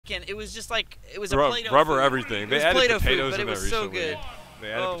chicken. It was just like it was a Play-Doh rubber food. everything. They added potatoes in there recently. So good.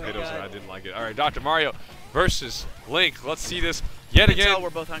 They added potatoes and I didn't like it. All right, Dr. Mario versus Link. Let's see this yet again. Tell we're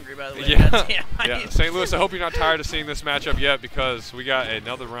both hungry, by the way. Yeah. St. Louis, I hope you're not tired of seeing this matchup yet because we got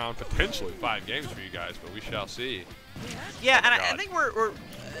another round, potentially 5 games for you guys, but we shall see. Yeah, and I think we're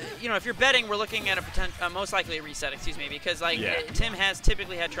you know, if you're betting, we're looking at a potential, most likely a reset, excuse me, because like Tim has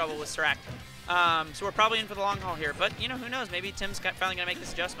typically had trouble with srAk. So we're probably in for the long haul here. But, you know, who knows? Maybe Tim's finally going to make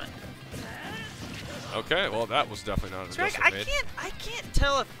this adjustment. Okay, well, that was definitely not an adjustment made. I can't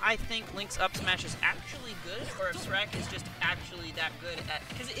tell if I think Link's up smash is actually good or if srAk is just actually that good at...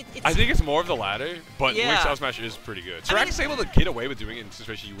 It's I think it's more of the latter, but Link's up smash is pretty good. srAk is able to get away with doing it in a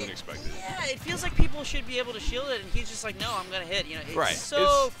situation you wouldn't expect it. Yeah, it feels like people should be able to shield it, and he's just like, no, I'm going to hit. You know,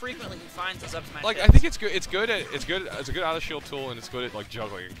 it's frequently he finds his up smash. Like, I think it's good. It's good. It's a good out of shield tool, and it's good at like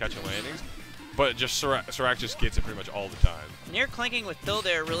juggling and catching landings. But just srAk just gets it pretty much all the time. Near clinking with Phil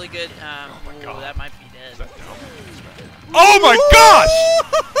there, really good. Oh my god, that might be dead. Is that down? Oh my gosh!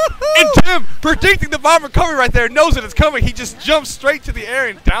 And Tim, predicting the bomb recovery right there, knows that it's coming. He just jumps straight to the air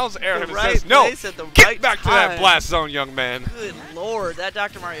and downs the air and says, "No, get back to that blast zone, young man." Good lord, that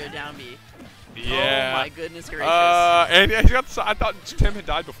Dr. Mario down B. Yeah. Oh my goodness gracious. And he got. I thought Tim had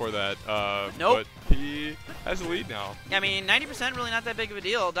died before that. Nope. But he has the lead now. I mean, 90% really not that big of a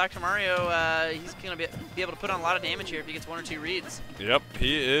deal. Dr. Mario, he's going to be able to put on a lot of damage here if he gets 1 or 2 reads. Yep,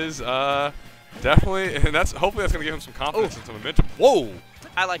 he is definitely, and hopefully that's going to give him some confidence and some momentum. Whoa!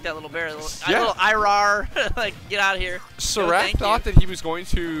 I like that little bear, a little IRR, like, get out of here. srAk thought that he was going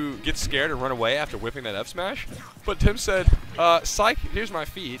to get scared and run away after whipping that F smash, but Tim said, psych, here's my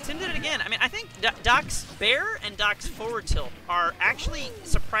feed. Tim did it again. I mean, I think Doc's bair and Doc's forward tilt are actually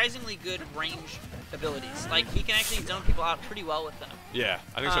surprisingly good range abilities. Like, he can actually zone people out pretty well with them. Yeah,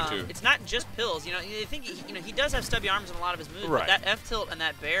 I think so too. It's not just pills. You know, I think he does have stubby arms in a lot of his moves, but that F tilt and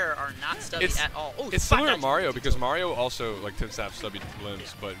that bair are not stubby at all. Oh, it's similar to Mario because Mario also like tends to have stubby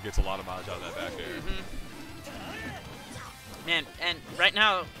limbs, but gets a lot of mileage out of that back air. Man, and right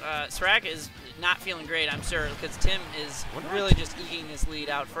now srAk is not feeling great, I'm sure, because Tim is really just eking this lead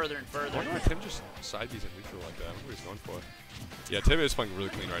out further and further. I wonder why Tim just side B's in neutral like that. I wonder what he's going for. Yeah, Tim is playing really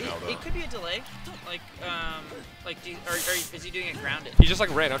clean right now, though. It could be a delay. Like is he doing it grounded? He just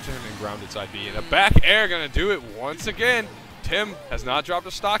like ran up to him and grounded side B. And a back air gonna do it once again. Tim has not dropped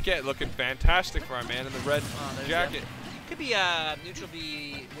a stock yet. Looking fantastic for our man in the red jacket. Could be neutral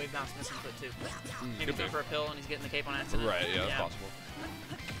B wave bounce missing foot too. Maybe going for a pill and he's getting the cape on accident. Right, yeah, that's possible.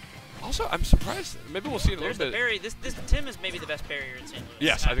 Also, I'm surprised. Maybe we'll see in a little bit. Parry. This Tim is maybe the best parrier in St. Louis.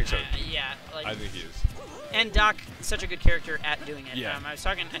 Yes, I think so. Yeah, like, I think he is. And Doc, such a good character at doing it. Yeah. I was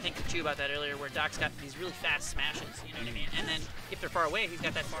talking, I think, to you about that earlier, where Doc's got these really fast smashes. You know what I mean? And then if they're far away, he's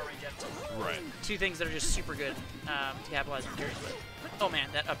got that far range up tilt. Right. 2 things that are just super good to capitalize on carries with. Oh man,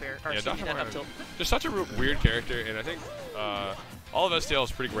 that up air, or excuse me, that up tilt. Just such a weird character, and I think all of STL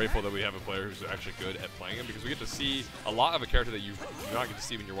is pretty grateful that we have a player who's actually good at playing him because we get to see a lot of a character that you do not get to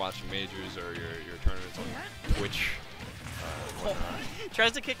see when you're watching majors or your tournaments on Twitch.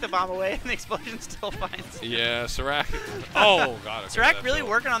 Tries to kick the bomb away, and the explosion still finds it. Yeah, srAk. Oh, God. srAk really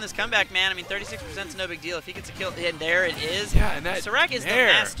working on this comeback, man. I mean, 36% is no big deal. If he gets a kill, and there it is. Yeah, and that srAk is the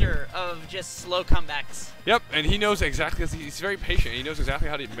master of just slow comebacks. Yep, and he knows exactly, he's very patient. He knows exactly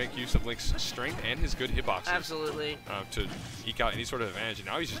how to make use of Link's strength and his good hitboxes. Absolutely. To eke out any sort of advantage, and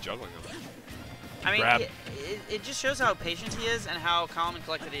now he's just juggling them. I mean, it just shows how patient he is and how calm and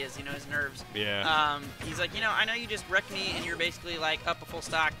collected he is, you know, his nerves. Yeah. He's like, you know, I know you just wrecked me and you're basically like up a full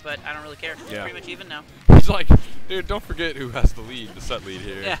stock, but I don't really care. It's pretty much even now. He's like, dude, don't forget who has the lead, the set lead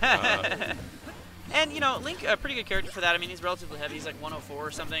here. And, you know, Link, a pretty good character for that. I mean, he's relatively heavy. He's like 104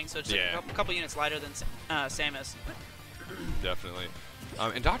 or something, so it's like a couple units lighter than Samus. Definitely.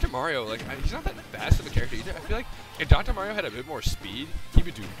 And Dr. Mario, like, he's not that fast of a character either. I feel like if Dr. Mario had a bit more speed, he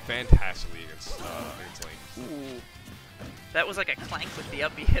would do fantastically against Link. Ooh. That was like a clank with the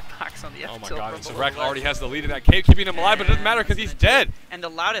up B hitbox on the F tilt. Oh my god, and srAk already has the lead in that cave, keeping him alive, but it doesn't matter because he's dead. And the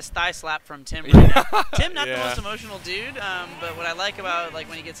loudest thigh slap from Tim right now. Tim, not the most emotional dude, but what I like about like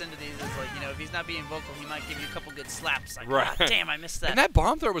when he gets into these is like, you know, if he's not being vocal, he might give you a couple good slaps. Like, ah, damn, I missed that. And that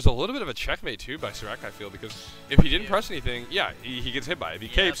bomb throw was a little bit of a checkmate too by srAk, I feel, because if he didn't press anything, he gets hit by it. If he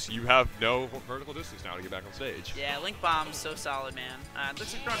capes, you have no vertical distance now to get back on stage. Yeah, Link bomb's so solid, man.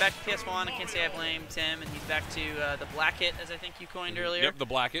 Looks like we're going back to PS1. I can't say I blame Tim, and he's back to the black hit, as I think you coined earlier. Yep, the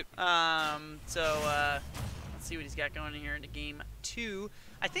black it. So let's see what he's got going in here into game 2.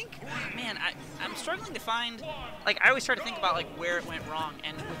 I think, man, I'm struggling to find, like, I always try to think about, like, where it went wrong.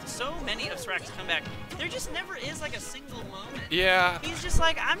 And with so many of srAk's comeback, there just never is, like, a single moment. Yeah. He's just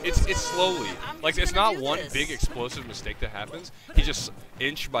like, It's slowly. Like, it's not one big explosive mistake that happens. He just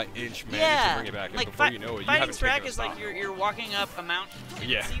inch by inch manages to bring it back. And like, before you know it, you haven't srAk taken a is like you're walking up a mountain.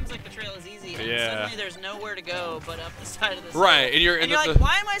 And it seems like the trail is easy. And suddenly there's nowhere to go but up the side of the hill. Right. And you're like,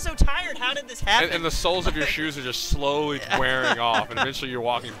 why am I so tired? How did this happen? And the soles of your shoes are just slowly wearing off. And eventually you're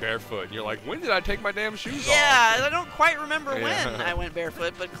walking barefoot. And you're like, when did I take my damn shoes off? Yeah, I don't quite remember when I went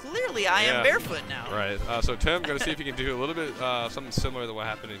barefoot, but clearly I am barefoot now. Right. So Tim, going to see if he can do a little bit something similar to what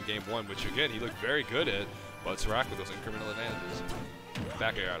happened in Game 1, which, again, he looked very good at. But srAk with those incremental advantages.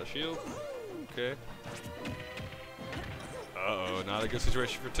 Back air out of shield. Okay. Uh-oh, not a good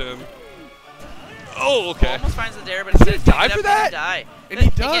situation for Tim. Oh, okay. Almost finds the dare, but he's going to die for that? And he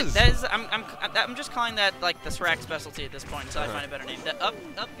does. Again, I'm just calling that like the srAk specialty at this point until I find a better name. The up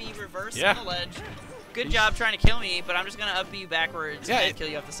B reverse on the ledge. Good job trying to kill me, but I'm just going to up B backwards and kill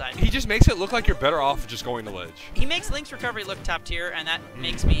you off the side. He just makes it look like you're better off just going to ledge. He makes Link's recovery look top tier, and that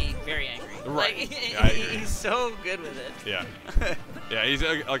makes me very angry. Right. Like, he's so good with it. Yeah. Yeah, he's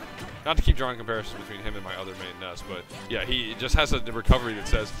like, not to keep drawing comparisons between him and my other main Ness, but yeah, he just has a recovery that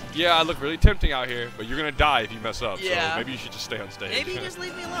says, yeah, I look really tempting out here, but you're going to die if you mess up, so maybe you should just stay on stage. Maybe just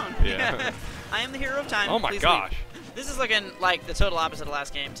leave me alone. Yeah. I am the hero of time. Oh my gosh. Leave. This is looking like the total opposite of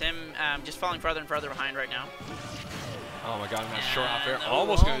last game. Tim just falling farther and farther behind right now. Oh my god, nice short out there.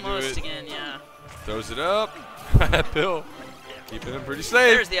 Almost going to do it. Again, yeah. Throws it up. Bill. Keeping him pretty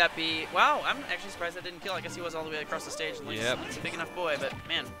safe. There's the up B. Wow, I'm actually surprised that didn't kill. I guess he was all the way across the stage. He's a big enough boy, but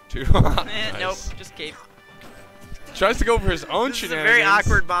man. Nice. Nope, just cape. Tries to go for his own shenanigans. This is a shenanigans. very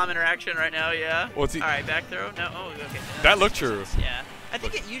awkward bomb interaction right now, yeah. What's he? All right, back throw. No, oh, okay. That looked true. Yeah. I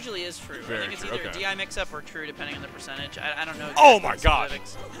think it usually is true. I think it's either a DI mix-up or true, depending on the percentage. I don't know exactly. Oh my gosh!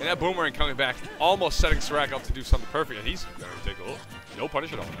 And that boomerang coming back, almost setting srAk up to do something perfect, and he's going to take a look. No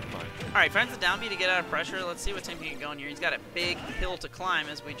punish at all. Never mind. All right, finds the down B to get out of pressure. Let's see what Tim can get going here. He's got a big hill to climb,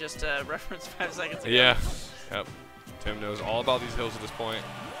 as we just referenced 5 seconds ago. Yeah. Yep. Tim knows all about these hills at this point.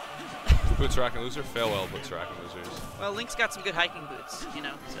 Boots srAk and loser. Fail well, boots srAk and losers. Well, Link's got some good hiking boots, you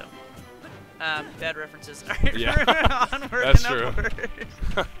know, so. Bad references. All right, yeah. Onward That's and true. upward.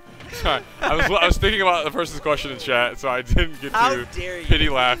 Sorry, I was thinking about the person's question in chat, so I didn't get to pity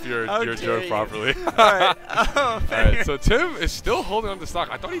laugh your joke properly. All right. All right. So Tim is still holding on to stock.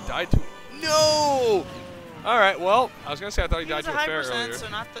 I thought he died to. No. All right. Well, I was gonna say I thought he died to a fair earlier. So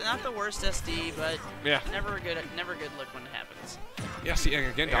not the worst SD, but never good look when it happens. Yeah. See, and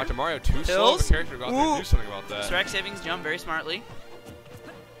again, Dr. Mario too slow of a character to go out there and do something about that. srAk savings jump very smartly.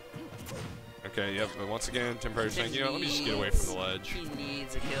 Okay, yep, but once again, TimPrater saying, you know, let me just get away from the ledge. He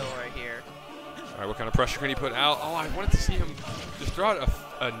needs a kill right here. All right, what kind of pressure can he put out? Oh, I wanted to see him just throw out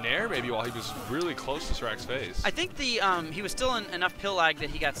a nair maybe while he was really close to srAk's face. I think the he was still in enough pill lag that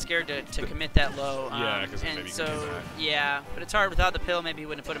he got scared to commit that low. Yeah, because maybe but it's hard without the pill. Maybe he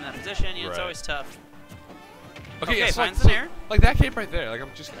wouldn't have put him in that position. You know, it's always tough. Okay, finds the nair. Like that cape right there. Like I'm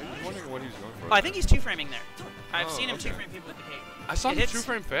wondering what he was going for. Oh, I think he's 2-framing there. I've seen him 2-frame people with the cape. I saw the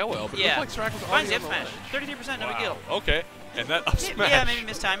 2-frame fail well, but it looked like srAk was already on the ledge. 33%, no big deal. Okay, and that up smash. Yeah, maybe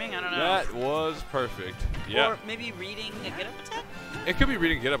mistiming, I don't know. That was perfect. Yeah. Or maybe reading a get-up attack? It could be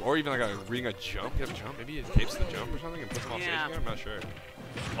reading a get-up, or even like reading a jump. Get up jump, maybe it capes the jump or something and puts him off stage again, I'm not sure.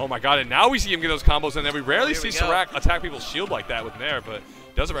 Oh my god, and now we see him get those combos, and then we rarely see srAk attack people's shield like that with Nair, but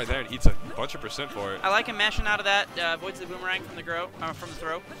does it right there and eats a bunch of percent for it. I like him mashing out of that, avoids the boomerang from the throw.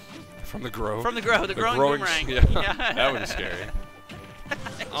 From the grow? From the grow, the growing boomerang. Yeah, that was scary.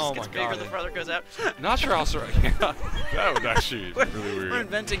 Oh my god. Bigger the farther it goes out. Not sure how srAk. That was actually really weird. We're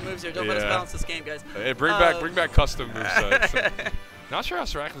inventing moves here. Don't let us balance this game, guys. Hey, bring back custom movesets. Not sure how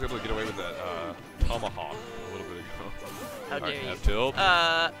srAk was able to get away with that tomahawk a little bit ago. How dare you? Tilt.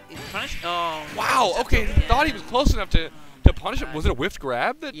 Punish? Oh. Wow. Okay. Thought he was close enough to punish him. Was it a whiffed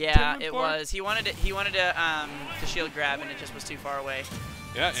grab that? Yeah, it was. He wanted to shield grab, and it just was too far away.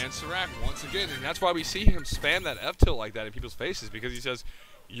 Yeah, and srAk once again, and that's why we see him spam that F tilt like that in people's faces, because he says,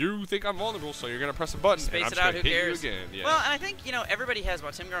 "You think I'm vulnerable, so you're gonna press a button, space and I'm it out. Who cares? You again." Yeah. Well, and I think everybody has.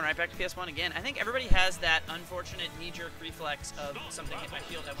 Tim going right back to PS1 again. I think everybody has that unfortunate knee-jerk reflex of something hit my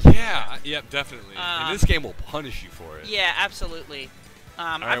field. Yeah, definitely. And this game will punish you for it. Yeah, absolutely.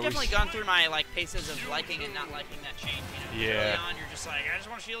 I've definitely gone through my paces of liking and not liking that change. You know, early on, you're just like, I just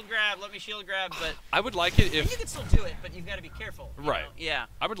want to shield grab, let me shield grab, but I would like it if you can still do it, but you've got to be careful. Right. Yeah.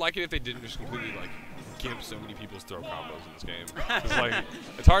 I would like it if they didn't just completely gimp so many people's throw combos in this game. It's like,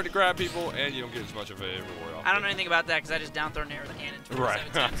 it's hard to grab people, and you don't get as much of a reward off I don't know anything about that because I just down throw Nair with a cannon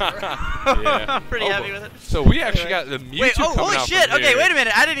 27 times. Yeah. I'm pretty happy with it. So we actually got the Mewtwo coming holy out shit. from Okay, here. wait a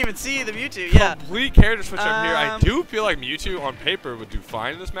minute. I didn't even see the Mewtwo. Yeah. Complete character switch up here. I do feel like Mewtwo on paper would do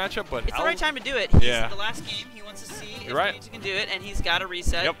fine in this matchup, but it's the right time to do it. He's Yeah. the last game. He wants to see if right. Mewtwo can do it, and he's got a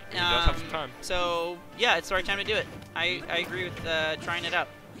reset. Yep, he does have some time. So, yeah, it's the right time to do it. I agree with trying it out.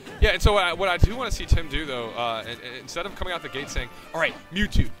 Yeah, and so what I do want to see Tim do, though, and instead of coming out the gate saying, all right,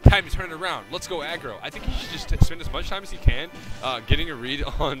 Mewtwo, time to turn it around, let's go aggro, I think he should just spend as much time as he can getting a read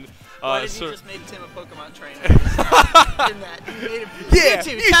on... Why did you just make Tim a Pokemon trainer? In that.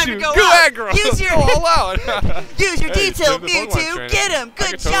 Mewtwo, time to go out. Aggro. Use your all out. Use your detail, Mewtwo. Get him.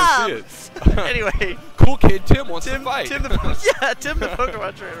 Good job. Anyway, cool kid Tim wants to fight. Tim the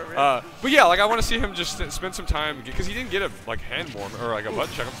Pokemon trainer. Man. But yeah, like I want to see him just spend some time because he didn't get a hand warm or like a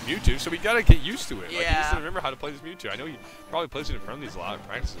button check on Mewtwo, so we gotta get used to it. Yeah. Like, he needs to remember how to play this Mewtwo. I know he probably plays it in front of these a lot of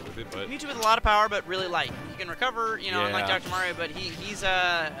practices with it, but Mewtwo with a lot of power, but really light. He can recover, you know, unlike Dr. Mario, but he's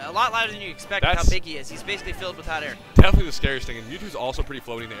a lot lighter than you expect with how big he is. He's basically filled with hot air. Definitely the scariest thing, and Mewtwo's also pretty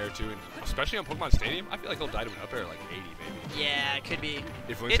floating in the air too, and especially on Pokemon Stadium, I feel like he'll die to an up air like 80 maybe. Yeah, it could be.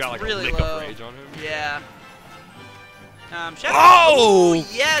 If he's got like really a lick low. of rage on him. Yeah. Oh,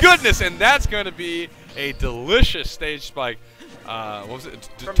 yes. Goodness, and that's going to be a delicious stage spike. What was it?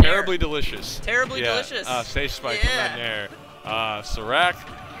 Terribly delicious. Terribly delicious. Stage spike from that Nair. srAk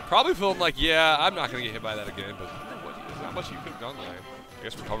probably feeling like, yeah, I'm not going to get hit by that again, but there's not much you could have done there. I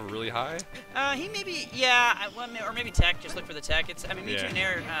guess recover really high. He maybe, or maybe tech. Just look for the tech. It's, I mean, Mewtwo and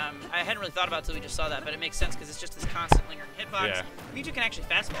Nair, I hadn't really thought about it until we just saw that, but it makes sense because it's just this constant lingering hitbox. Yeah. Mewtwo can actually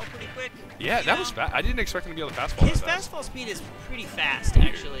fastball pretty quick. Yeah, that was fast. I didn't expect him to be able to fastball. His fastball speed is pretty fast,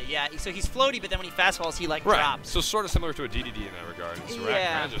 actually. Yeah, so he's floaty, but then when he fastballs, he like drops. So sort of similar to a DDD in that regard. srAk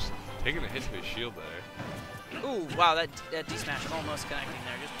kind of just taking the hit to his shield there. Ooh, wow, that D-smash almost connecting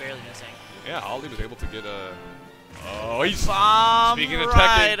there, just barely missing. Yeah, Ollie was able to get a... Oh, he's speaking of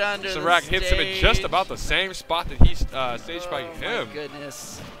right Tekken, srAk hits him at just about the same spot that he stage spiked him. My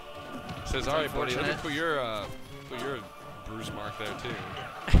goodness. Says, all right, buddy, let me put your bruise mark there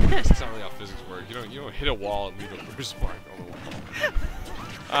too. That's not really how physics work. You don't hit a wall and leave a bruise mark on the wall.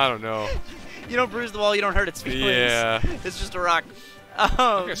 I don't know. You don't bruise the wall, you don't hurt its feelings. Yeah. It's just a rock.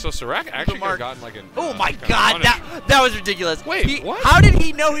 Okay, so srAk actually could have gotten like an. Oh my God, that was ridiculous. Wait, what? How did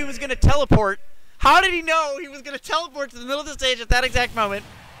he know he was gonna teleport? How did he know he was going to teleport to the middle of the stage at that exact moment?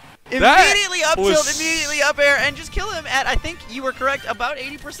 Immediately up tilt, immediately up air, and just kill him at, I think you were correct, about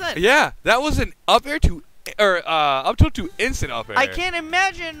 80%. Yeah, that was an up air to, up tilt to instant up air. I can't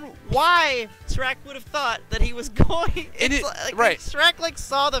imagine why srAk would have thought that he was going. Like srAk like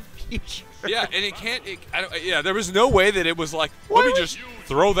saw the future. Yeah, and it can't. There was no way that it was like, let me just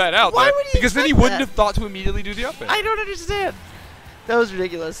throw that out there, because then he wouldn't have thought to immediately do the up air. I don't understand. That was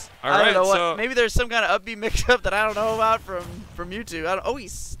ridiculous. All I don't know so what. Maybe there's some kind of up B mix-up that I don't know about from Mewtwo. Oh,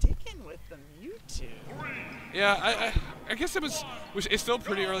 he's sticking with the Mewtwo. Yeah, I guess it's still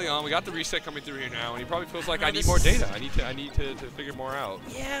pretty early on. We got the reset coming through here now, and he probably feels like I need more data. I need to figure more out.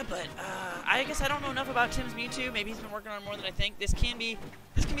 Yeah, but I guess I don't know enough about Tim's Mewtwo. Maybe he's been working on more than I think. This can be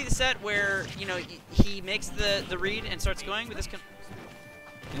the set where he makes the read and starts going, but this can.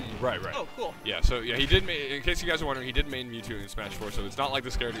 Right. Oh, cool. Yeah, so he did. In case you guys are wondering, he did main Mewtwo in Smash 4, so it's not like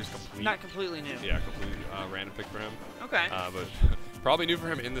this character is complete. Not completely new. Yeah, completely random pick for him. Okay. But probably new for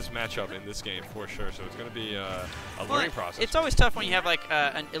him in this matchup in this game for sure. So it's going to be a learning process. It's always tough when you have like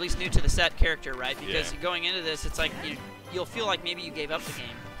at least new to the set character, right? Because going into this, it's like you'll feel like maybe you gave up the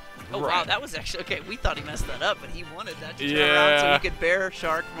game. Oh, wow, that was actually, okay, we thought he messed that up, but he wanted that to turn around so he could bear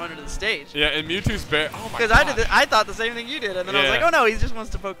Shark from under the stage. Yeah, and Mewtwo's bear, oh my god. Because I thought the same thing you did, and then I was like, oh no, he just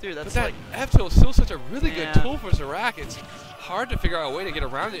wants to poke through. That's but that F-tilt is still such a really good tool for srAk. It's hard to figure out a way to get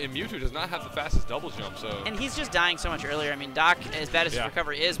around it, and Mewtwo does not have the fastest double jump, so. And he's just dying so much earlier. I mean, Doc, as bad as his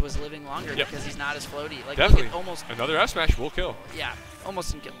recovery was living longer because he's not as floaty. Like, definitely. Almost another F-smash will kill. Yeah,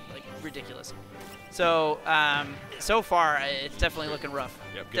 almost like ridiculous. So, so far, it's definitely looking rough.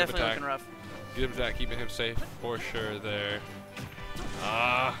 Yep, definitely looking rough. Good attack, keeping him safe for sure there.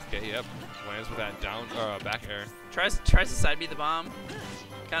 Okay, yep. Lands with that down back air. Tries to side B the bomb.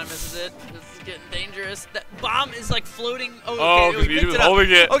 Kind of misses it. This is getting dangerous. That bomb is like floating. Oh, because he was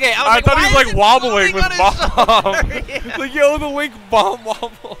holding it. Okay, I thought he was like wobbling with bomb. Like, yo, the Link bomb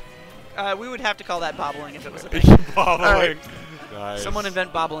wobble. We would have to call that bobbling if it was a thing. Bobbling. Nice. Someone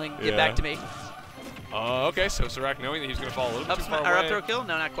invent bobbling. Get back to me. Okay, so srAk knowing that he's going to fall a little bit too far away. Up throw kill?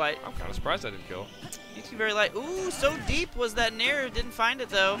 No, not quite. I'm kind of surprised I didn't kill. Makes me very light. Ooh, so deep was that Nair. Didn't find it,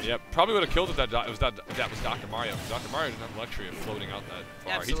 though. Yep, probably would have killed if that was Dr. Mario. Dr. Mario doesn't have the luxury of floating out that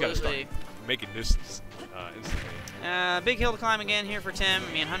far. Absolutely. He's got to start making distance instantly. Big hill to climb again here for Tim.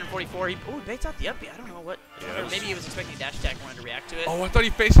 I mean, 144. He baits out the up B. I don't know what. Yeah, or maybe he was expecting dash attack and wanted to react to it. Oh, I thought he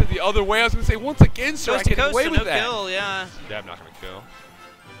faced it the other way. I was going to say, once again, srAk getting away with that. Kill, yeah. Dab not going to kill.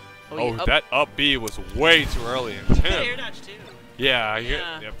 Oh, that up B was way too early. And Tim. Air dodge, too. Yeah,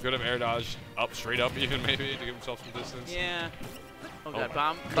 good of air dodge. Up, straight up even, maybe, to give himself some distance. Yeah. Oh, God,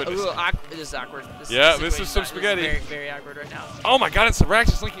 bomb. This is awkward. This is some spaghetti. Very, very awkward right now. Oh, my God, and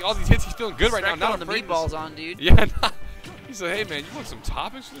srAk's just linking all these hits. He's feeling good right now. Not the meatballs on, dude. Yeah, he said, hey, man, you want some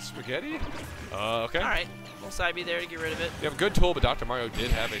toppings for the spaghetti? Okay. All right. Little side B there to get rid of it. You have a good tool, but Dr. Mario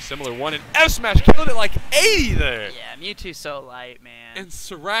did have a similar one. And F smash killed it like 80 there. Yeah, Mewtwo's so light, man. And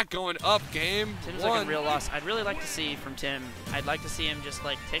srAk going up game Tim's 1. like a real loss. I'd really like to see from Tim. I'd like to see him just,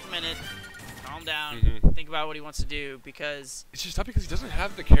 like, take a minute, calm down, think about what he wants to do, because it's just tough because he doesn't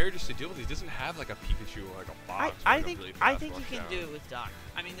have the characters to deal with. He doesn't have like a Pikachu or like a Fox. I think he can do it with Doc.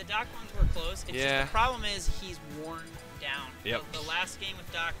 I mean, the Doc ones were close. It's just the problem is he's worn down. Yep. The last game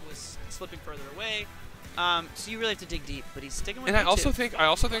with Doc was slipping further away. So you really have to dig deep, but he's sticking with. And I also think.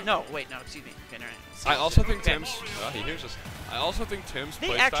 No, wait, no, excuse me. Okay, all right. I also think Tim's. He hears us. I also think Tim's playstyle.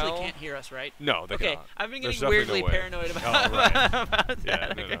 They actually can't hear us, right? No, they cannot. Okay, I've been getting weirdly paranoid about, about that.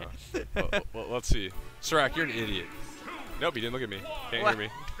 Yeah, no. Well, let's see. srAk, you're an idiot. Nope, he didn't look at me. Can't hear me.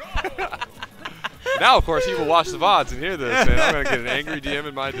 Now, of course, he will watch the VODs and hear this, and I'm going to get an angry DM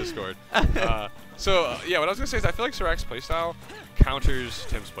in my Discord. Yeah, what I was going to say is I feel like srAk's playstyle counters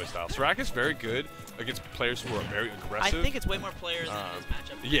Tim's playstyle. srAk is very good against players who are very aggressive. I think it's way more players than his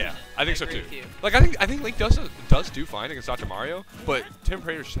matchup. Yeah, I think so too. Like I think Link does do fine against Dr. Mario, but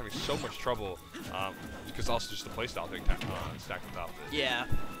TimPrater is just having so much trouble because also just the playstyle thing stacked on top of it. Yeah.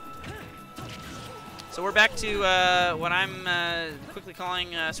 So we're back to what I'm quickly calling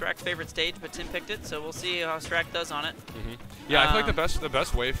srAk's favorite stage, but Tim picked it, so we'll see how srAk does on it. Yeah, I feel like the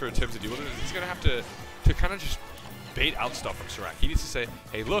best way for Tim to deal with it is he's gonna have to kind of just bait out stuff from srAk. He needs to say,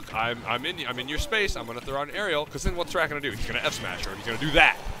 hey, look, I'm in your space. I'm gonna throw out an aerial, because then what's srAk gonna do? He's gonna F smash her, and he's gonna do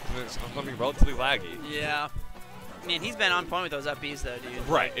that. And then it's something relatively laggy. Yeah. Man, he's been on point with those up Bs though, dude.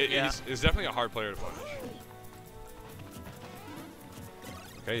 Right. He's definitely a hard player to punish.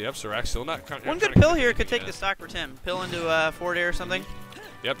 Okay, yep, srAk still not... One good pill here could take the stock for Tim. Pill into forward air or something.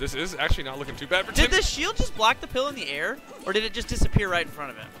 Yep, this is actually not looking too bad for Tim. Did the shield just block the pill in the air, or did it just disappear right in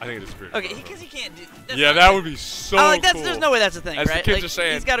front of him? I think it disappeared. Okay, because he can't do... Yeah, that would be so cool. There's no way that's a thing, As right? the kids are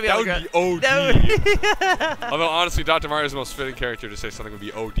saying, he's gotta be that would be OD. Although, honestly, Dr. Mario is the most fitting character to say something would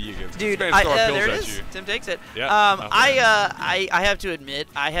be OD against. Dude, there it is. Tim takes it. Yeah. I have to admit,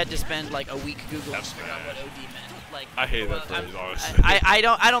 I had to spend like a week Googling on what OD meant. Like, I hate that phrase, honestly. I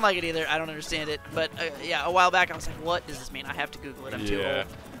don't like it either. I don't understand it. But yeah, a while back I was like, what does this mean? I have to Google it. I'm too old.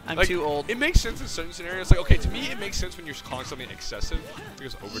 I'm too old. It makes sense in certain scenarios. Like, okay, to me, it makes sense when you're calling something excessive.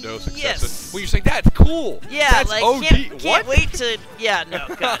 Because overdose, excessive. Yes. When you're saying, that's cool. Yeah, that's like, OD. can't wait to, yeah, no,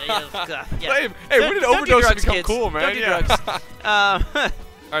 God. Yeah. Hey, when did overdose become kids. cool, man? Don't do drugs. All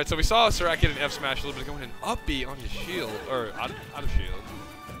right, so we saw srAk get an F smash a little bit, going an up B on his shield, or out of shield.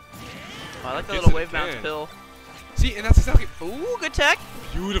 Oh, I like the little wave bounce pill. See, and that's exactly... Ooh, good tech.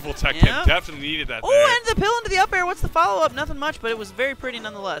 Beautiful tech. Yeah. Definitely needed that. Oh, and the pill into the up air. What's the follow-up? Nothing much, but it was very pretty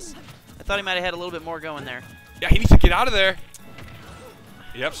nonetheless. I thought he might have had a little bit more going there. Yeah, he needs to get out of there.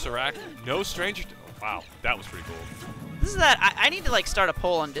 Yep, srAk. No stranger. Wow, that was pretty cool. This is that. I need to like start a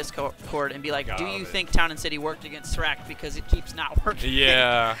poll on Discord and be like, do you think Town and City worked against srAk because it keeps not working?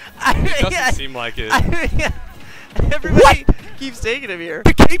 Yeah. It doesn't seem like it. Everybody keeps taking him here.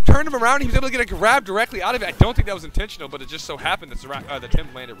 The cape turned him around. He was able to get a grab directly out of it. I don't think that was intentional, but it just so happened that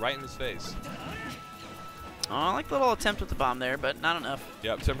Tim landed right in his face. Oh, I like the little attempt with the bomb there, but not enough.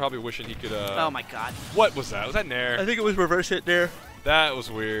 Yep, Tim probably wishing he could... oh, my God. What was that? Was that Nair? I think it was reverse hit Nair. That was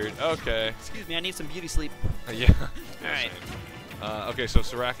weird. Okay. Excuse me, I need some beauty sleep. Yeah. All right. Okay, so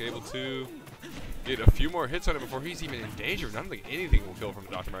srAk able to get a few more hits on him before he's even in danger. I don't think anything will kill from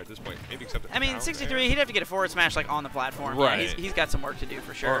Dr. Mario at this point, maybe except I mean, 63, he'd have to get a forward smash like on the platform. Right. Yeah, he's got some work to do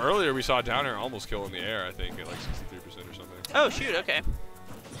for sure. Or earlier we saw down air almost kill in the air, I think, at like 63% or something. Oh, shoot, okay.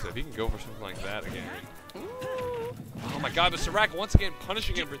 So if he can go for something like that again. Oh my God, but srAk once again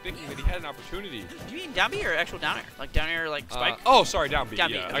punishing him for thinking that he had an opportunity. Do you mean down B or actual down air? Like down air, like spike? Oh, sorry, down B. Down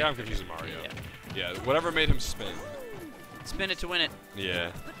yeah, B. I got him confused with Mario. Yeah, whatever made him spin. Spin it to win it.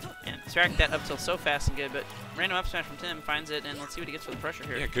 Yeah. And srAk that up tilt so fast and good, but random up smash from Tim finds it, and let's see what he gets for the pressure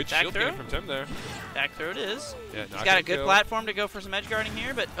here. Yeah, good back shield game from Tim there. Back throw it is. Yeah, he's got a good platform to go for some edge guarding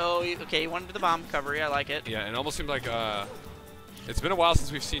here, but okay, he wanted to the bomb recovery. I like it. Yeah, and it almost seemed like it's been a while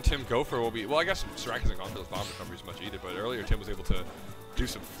since we've seen Tim go for well, I guess srAk hasn't gone for those bomb recoveries much either, but earlier Tim was able to do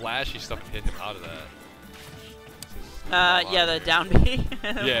some flashy stuff and hit him out of that. Yeah, the down B.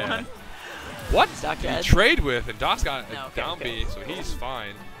 Yeah. What? Doc did he trade with? And Doc's got a down B, so he's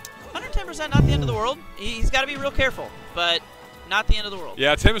fine. 110%, not the end of the world. He's got to be real careful, but not the end of the world.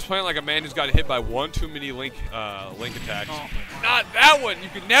 Yeah, Tim is playing like a man who's got hit by one too many link attacks. Oh. Not that one. You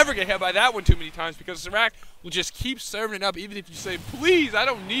can never get hit by that one too many times because srAk will just keep serving it up even if you say, please, I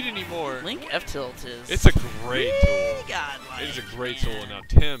don't need any more. Link F-tilt is... It's a great tool. Godlike, it is a great tool. Now,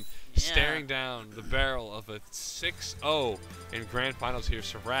 Tim staring down the barrel of a 6-0 in grand finals here.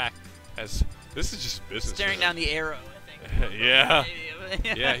 srAk has... This is just business. Staring down the arrow, I think. Yeah.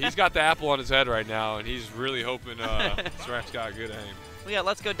 Yeah, he's got the apple on his head right now, and he's really hoping srAk's got a good aim. We got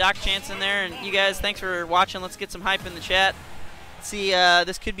Let's Go Doc Chance in there, and you guys, thanks for watching. Let's get some hype in the chat. Let's see,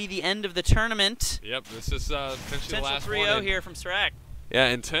 this could be the end of the tournament. Yep, this is potentially the last 3-0 here from srAk. Yeah,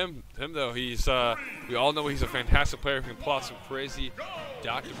 and Tim though, he's we all know he's a fantastic player who can pull out some crazy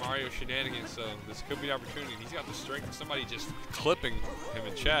Dr. Mario shenanigans, so this could be an opportunity. He's got the strength of somebody just clipping him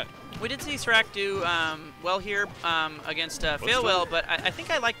in chat. We did see srAk do well here against Failwell, but I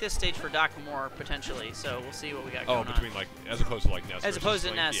think I like this stage for Doc more, potentially, so we'll see what we got going on. Oh, between, like, as opposed to, like, Ness. As opposed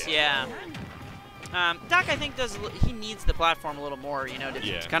to Ness, yeah. Doc, I think, he needs the platform a little more, you know,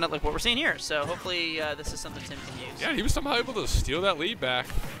 to kind of like what we're seeing here. So hopefully this is something Tim can use. Yeah, he was somehow able to steal that lead back.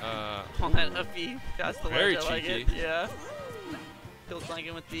 On that up B, that's the very ledge, I like cheeky. It. Yeah. Field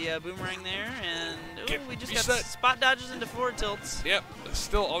flanking with the boomerang there, and we just got spot dodges into forward tilts. Yep,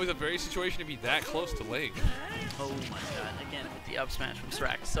 still always a very situation to be that close to link. Oh my god, again with the up smash from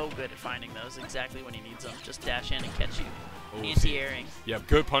srAk. So good at finding those exactly when he needs them. Just dash in and catch you. Oh, anti-airing. Yeah,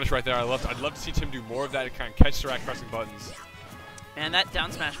 good punish right there. I'd love to see Tim do more of that and kind of catch srAk pressing buttons. And that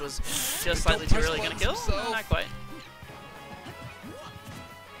down smash was just slightly too early going to kill. No, not quite.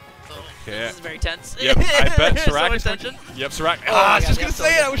 Okay. This is very tense. Yep, I bet srAk is tension. Yep, srAk. I was just going to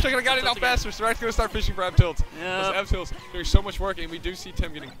say it. I wish I could have got it out faster. srAk's going to start fishing for F-tilts. Yeah. Those F-tilts doing so much work, and we do see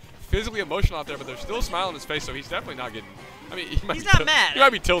Tim getting physically emotional out there, but there's still a smile on his face, so he's definitely not getting... I mean, he's not mad. He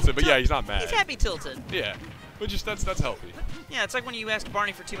might be tilted, but yeah, he's not mad. He's happy tilted. Yeah, but just that's healthy. Yeah, it's like when you ask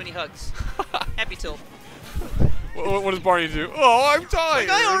Barney for too many hugs. Happy tilt. What does Barney do? Oh, I'm tired. Like,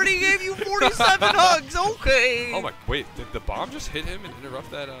 I already gave you 47 hugs. Okay. Oh my! Wait, did the bomb just hit him and interrupt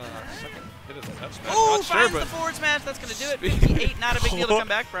that second hit of the F smash? Oh, finds the forward smash. That's gonna do it. 58, not a big deal to come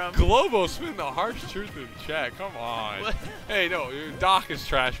back from. Globo spin the harsh truth in the chat. Come on. What? Hey, no, Doc is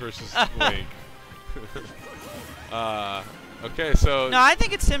trash versus Link. Okay, so... No, I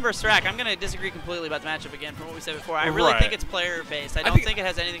think it's Tim versus srAk. I'm going to disagree completely about the matchup again from what we said before. I really think it's player-based. I don't think it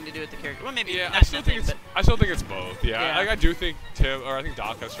has anything to do with the character. Well, maybe I still think it's both. Yeah, I do think Tim, or I think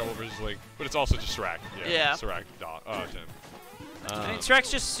Doc has trouble versus Link, but it's also just srAk. Yeah. srAk, Doc, Tim. I mean, srAk's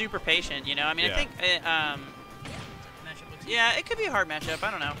just super patient, you know? I mean, I think... yeah, it could be a hard matchup.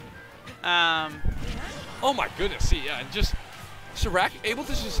 I don't know. Oh, my goodness. See, yeah, just... srAk able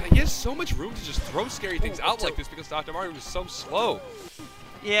to just, he has so much room to just throw scary things out like this because Dr. Mario was so slow.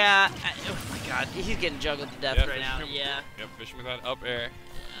 Yeah, oh my god, he's getting juggled to death right now. Yep, fishing with that up air.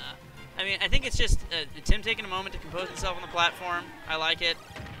 I mean, I think it's just Tim taking a moment to compose himself on the platform. I like it.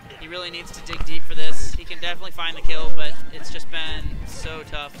 He really needs to dig deep for this. He can definitely find the kill, but it's just been so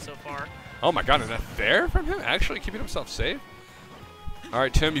tough so far. Oh my god, and that fair from him? Actually keeping himself safe? All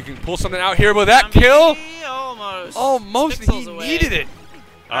right, Tim, you can pull something out here with that kill. Almost. Almost. He needed it.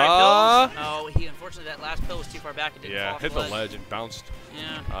 Oh, unfortunately, that last pill was too far back. It didn't fall off hit the ledge and bounced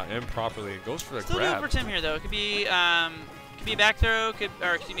improperly. And goes for the grab. Still good for Tim here, though. It could be a back throw,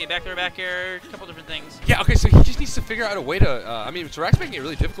 a back throw, back air, a couple different things. Yeah, okay, so he just needs to figure out a way to, I mean, srAk's making it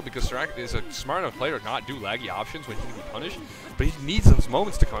really difficult because srAk is a smart enough player to not do laggy options when he can be punished, but he needs those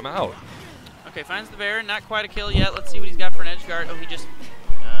moments to come out. Okay, finds the bear. Not quite a kill yet. Let's see what he's got for an edge guard. Oh, he just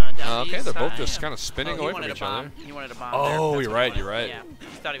down. Okay, they're both just kind of spinning away from each other. He wanted a bomb. Oh, there. you're right. You're right. Yeah, he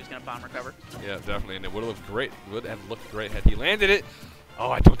thought he was gonna bomb recover. Yeah, definitely, and it would have looked great. Would have looked great had he landed it.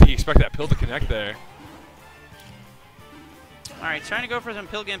 Oh, I don't think he expected that pill to connect there. All right, trying to go for some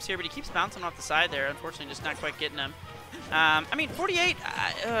pill games here, but he keeps bouncing off the side there. Unfortunately, just not quite getting him. I mean, 48.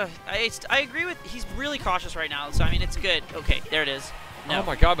 I agree with. He's really cautious right now. So I mean, it's good. Okay, there it is. No. Oh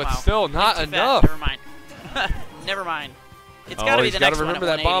my God, but still not enough. Never mind. Never mind. It's got to be the next one. He's got to remember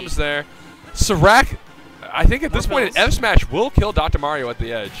that bomb's there. srAk, I think at this point, an F smash will kill Dr. Mario at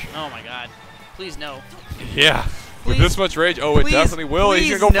the edge. Oh my God. Please no. Yeah. With this much rage, it definitely will.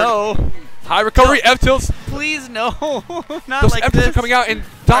 He's gonna go for high recovery F tilts. Please no. Not those like F tilts are coming out, and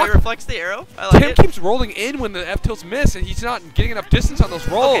Doc reflects the arrow. I like Tim keeps rolling in when the F tilts miss, and he's not getting enough distance on those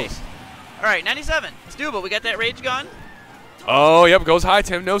rolls. Okay. All right, 97. It's doable. We got that rage gone. Oh, yep, goes high.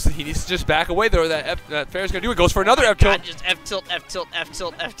 Tim knows that he needs to just back away there. That fair's going to do it. Goes for another F tilt. Just F tilt, F tilt, F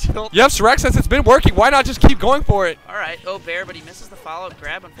tilt, F tilt. Yep, srAk says it's been working. Why not just keep going for it? All right. Oh, Bear, but he misses the follow-up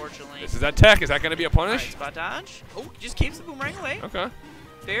grab, unfortunately. This is that tech. Is that going to be a punish? Right, spot dodge. Oh, just keeps the boomerang away. Okay.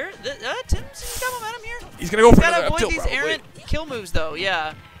 Bear, Tim's got momentum here. He's going to go for another F tilt. He's got to avoid these errant kill moves, though.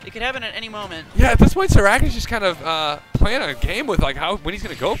 Yeah. It could happen at any moment. Yeah, at this point, srAk is just kind of playing a game with like when he's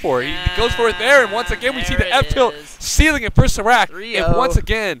going to go for it. He goes for it there, and once again, we see the F tilt sealing it for srAk. And once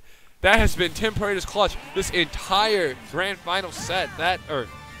again, that has been TimPrater's clutch this entire grand final set. Or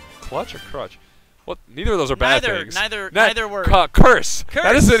clutch or crutch? Well, neither of those are bad things. Neither word. Curse.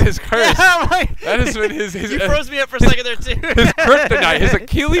 That has been his curse. Yeah, right. That has been his. You froze me up for a second there too. His kryptonite, his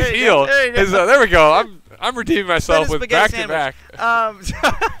Achilles heel. There we go. I'm redeeming myself with back-to-back.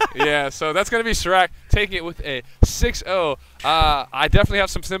 Yeah, so that's going to be srAk taking it with a 6-0. I definitely have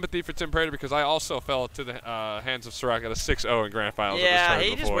some sympathy for TimPrater because I also fell to the hands of srAk at a 6-0 in grand finals. Yeah,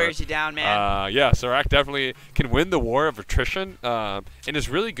 he just wears you down, man. Yeah, srAk definitely can win the war of attrition and is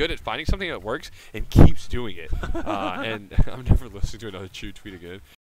really good at finding something that works and keeps doing it. And I'm never listening to another Chew tweet again.